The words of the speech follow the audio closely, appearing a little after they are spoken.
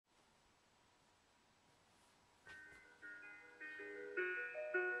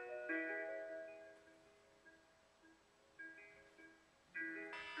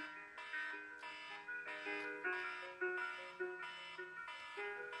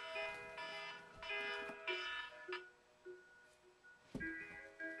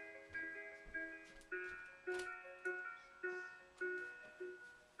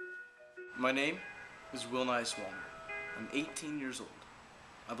My name is Will Swanger. I'm 18 years old.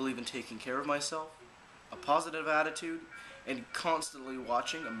 I believe in taking care of myself, a positive attitude, and constantly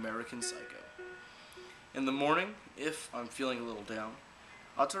watching American Psycho. In the morning, if I'm feeling a little down,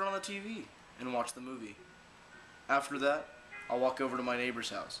 I'll turn on the TV and watch the movie. After that, I'll walk over to my neighbor's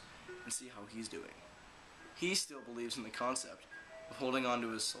house and see how he's doing. He still believes in the concept of holding on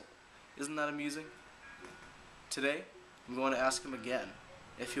to his soul. Isn't that amusing? Today, I'm going to ask him again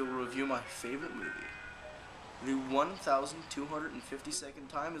if he'll review my favorite movie. The 1,252nd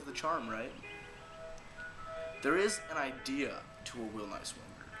time is the charm, right? There is an idea to a Will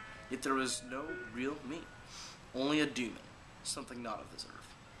Swanger, yet there is no real me, only a demon, something not of this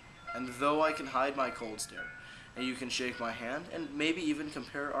earth. And though I can hide my cold stare, and you can shake my hand, and maybe even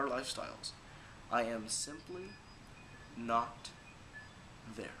compare our lifestyles, I am simply not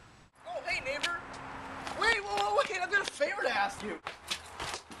there. Oh, hey, neighbor! Wait, I've got a favor to ask you!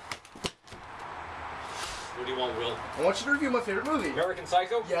 What do you want, Will? I want you to review my favorite movie. American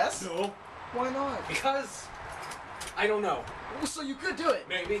Psycho? Yes? No. Why not? Because... I don't know. Well, so you could do it.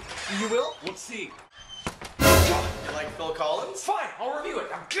 Maybe. You will? We'll see. You like Phil Collins? Fine, I'll review it.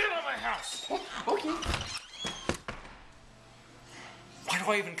 Now get out of my house! Okay. Why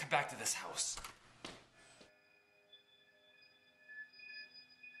do I even come back to this house?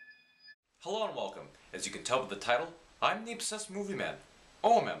 Hello and welcome. As you can tell by the title, I'm the obsessed movie man,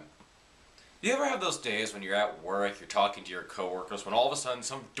 O.M.M. You ever have those days when you're at work, you're talking to your coworkers, when all of a sudden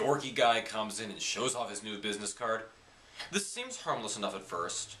some dorky guy comes in and shows off his new business card? This seems harmless enough at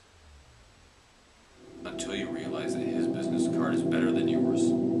first, until you realize that his business card is better than yours.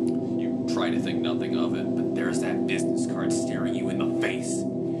 You try to think nothing of it, but there's that business card staring you in the face.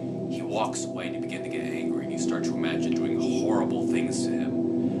 He walks away and you begin to get angry, and you start to imagine doing horrible things to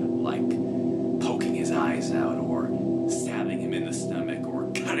him, like poking his eyes out, or stabbing him in the stomach,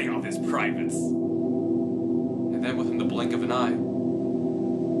 or cutting off his privates. And then within the blink of an eye,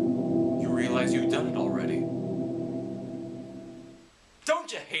 you realize you've done it already.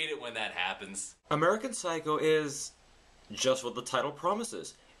 Don't you hate it when that happens? American Psycho is just what the title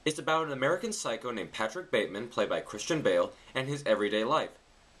promises. It's about an American psycho named Patrick Bateman, played by Christian Bale, and his everyday life.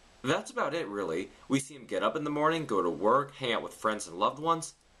 That's about it, really. We see him get up in the morning, go to work, hang out with friends and loved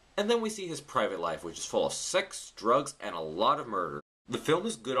ones, and then we see his private life, which is full of sex, drugs, and a lot of murder. The film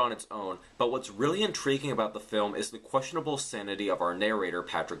is good on its own, but what's really intriguing about the film is the questionable sanity of our narrator,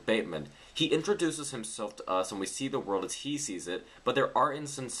 Patrick Bateman. He introduces himself to us and we see the world as he sees it, but there are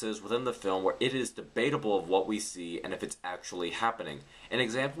instances within the film where it is debatable of what we see and if it's actually happening. An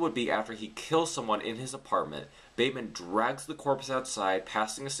example would be after he kills someone in his apartment. Bateman drags the corpse outside,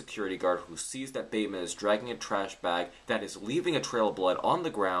 passing a security guard who sees that Bateman is dragging a trash bag that is leaving a trail of blood on the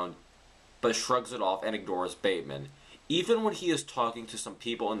ground, but shrugs it off and ignores Bateman. Even when he is talking to some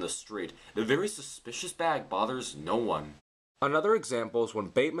people in the street, the very suspicious bag bothers no one. Another example is when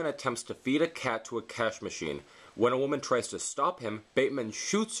Bateman attempts to feed a cat to a cash machine. When a woman tries to stop him, Bateman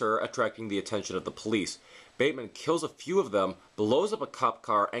shoots her, attracting the attention of the police. Bateman kills a few of them, blows up a cop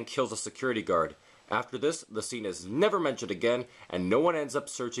car, and kills a security guard. After this, the scene is never mentioned again, and no one ends up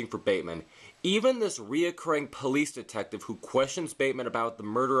searching for Bateman. Even this reoccurring police detective who questions Bateman about the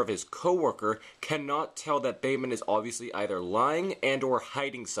murder of his coworker cannot tell that Bateman is obviously either lying and or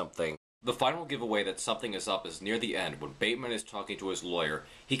hiding something. The final giveaway that something is up is near the end when Bateman is talking to his lawyer.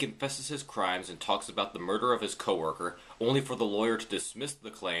 He confesses his crimes and talks about the murder of his coworker, only for the lawyer to dismiss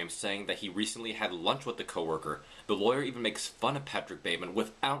the claim, saying that he recently had lunch with the coworker. The lawyer even makes fun of Patrick Bateman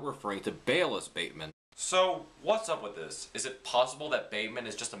without referring to Bale as Bateman. So, what's up with this? Is it possible that Bateman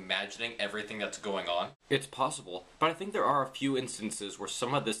is just imagining everything that's going on? It's possible, but I think there are a few instances where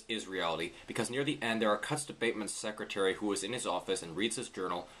some of this is reality, because near the end there are cuts to Bateman's secretary who is in his office and reads his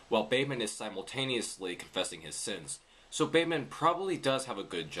journal, while Bateman is simultaneously confessing his sins. So Bateman probably does have a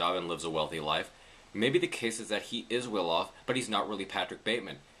good job and lives a wealthy life. Maybe the case is that he is well off, but he's not really Patrick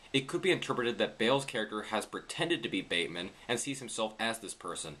Bateman. It could be interpreted that Bale's character has pretended to be Bateman and sees himself as this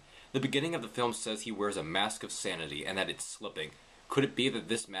person. The beginning of the film says he wears a mask of sanity and that it's slipping. Could it be that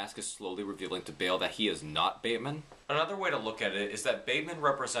this mask is slowly revealing to Bale that he is not Bateman? Another way to look at it is that Bateman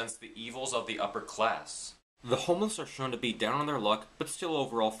represents the evils of the upper class. The homeless are shown to be down on their luck, but still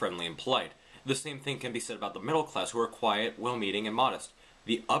overall friendly and polite. The same thing can be said about the middle class, who are quiet, well-meaning, and modest.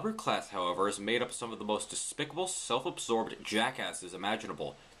 The upper class, however, is made up of some of the most despicable, self-absorbed jackasses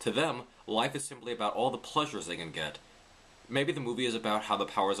imaginable. To them, life is simply about all the pleasures they can get. Maybe the movie is about how the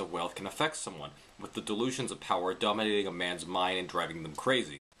powers of wealth can affect someone, with the delusions of power dominating a man's mind and driving them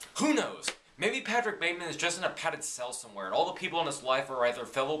crazy. Who knows? Maybe Patrick Bateman is just in a padded cell somewhere, and all the people in his life are either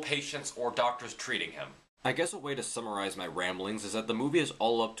fellow patients or doctors treating him. I guess a way to summarize my ramblings is that the movie is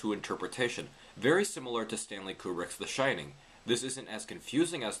all up to interpretation, very similar to Stanley Kubrick's The Shining. This isn't as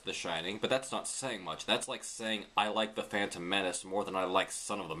confusing as The Shining, but that's not saying much. That's like saying I like The Phantom Menace more than I like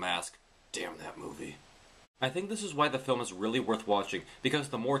Son of the Mask. Damn that movie. I think this is why the film is really worth watching, because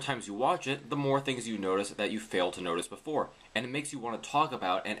the more times you watch it, the more things you notice that you failed to notice before, and it makes you want to talk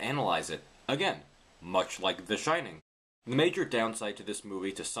about and analyze it. Again, much like The Shining. The major downside to this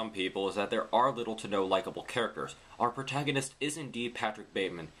movie to some people is that there are little to no likable characters. Our protagonist is indeed Patrick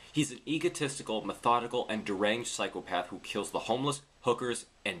Bateman. He's an egotistical, methodical, and deranged psychopath who kills the homeless, hookers,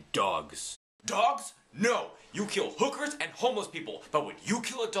 and dogs. Dogs? No! You kill hookers and homeless people, but when you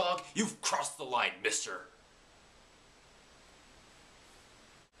kill a dog, you've crossed the line, mister.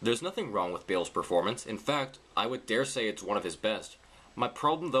 There's nothing wrong with Bale's performance. In fact, I would dare say it's one of his best. My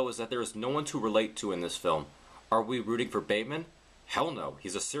problem, though, is that there is no one to relate to in this film. Are we rooting for Bateman? Hell no,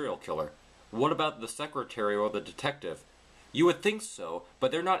 he's a serial killer. What about the secretary or the detective? You would think so,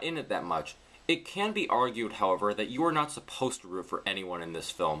 but they're not in it that much. It can be argued, however, that you are not supposed to root for anyone in this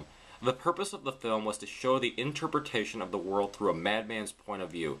film. The purpose of the film was to show the interpretation of the world through a madman's point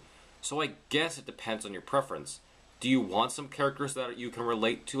of view. So I guess it depends on your preference. Do you want some characters that you can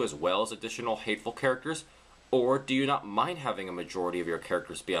relate to as well as additional hateful characters? Or do you not mind having a majority of your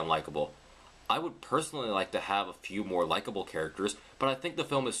characters be unlikable? I would personally like to have a few more likable characters, but I think the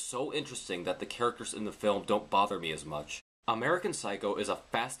film is so interesting that the characters in the film don't bother me as much. American Psycho is a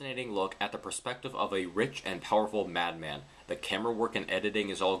fascinating look at the perspective of a rich and powerful madman. The camera work and editing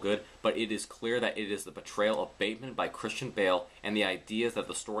is all good, but it is clear that it is the portrayal of Bateman by Christian Bale, and the ideas that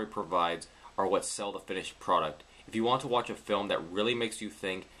the story provides are what sell the finished product. If you want to watch a film that really makes you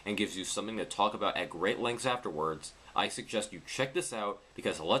think and gives you something to talk about at great lengths afterwards, I suggest you check this out,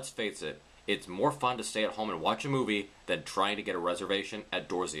 because let's face it, it's more fun to stay at home and watch a movie than trying to get a reservation at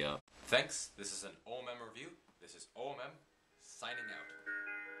Dorsia. Thanks, this is an O.M.M review. This is O.M.M signing out.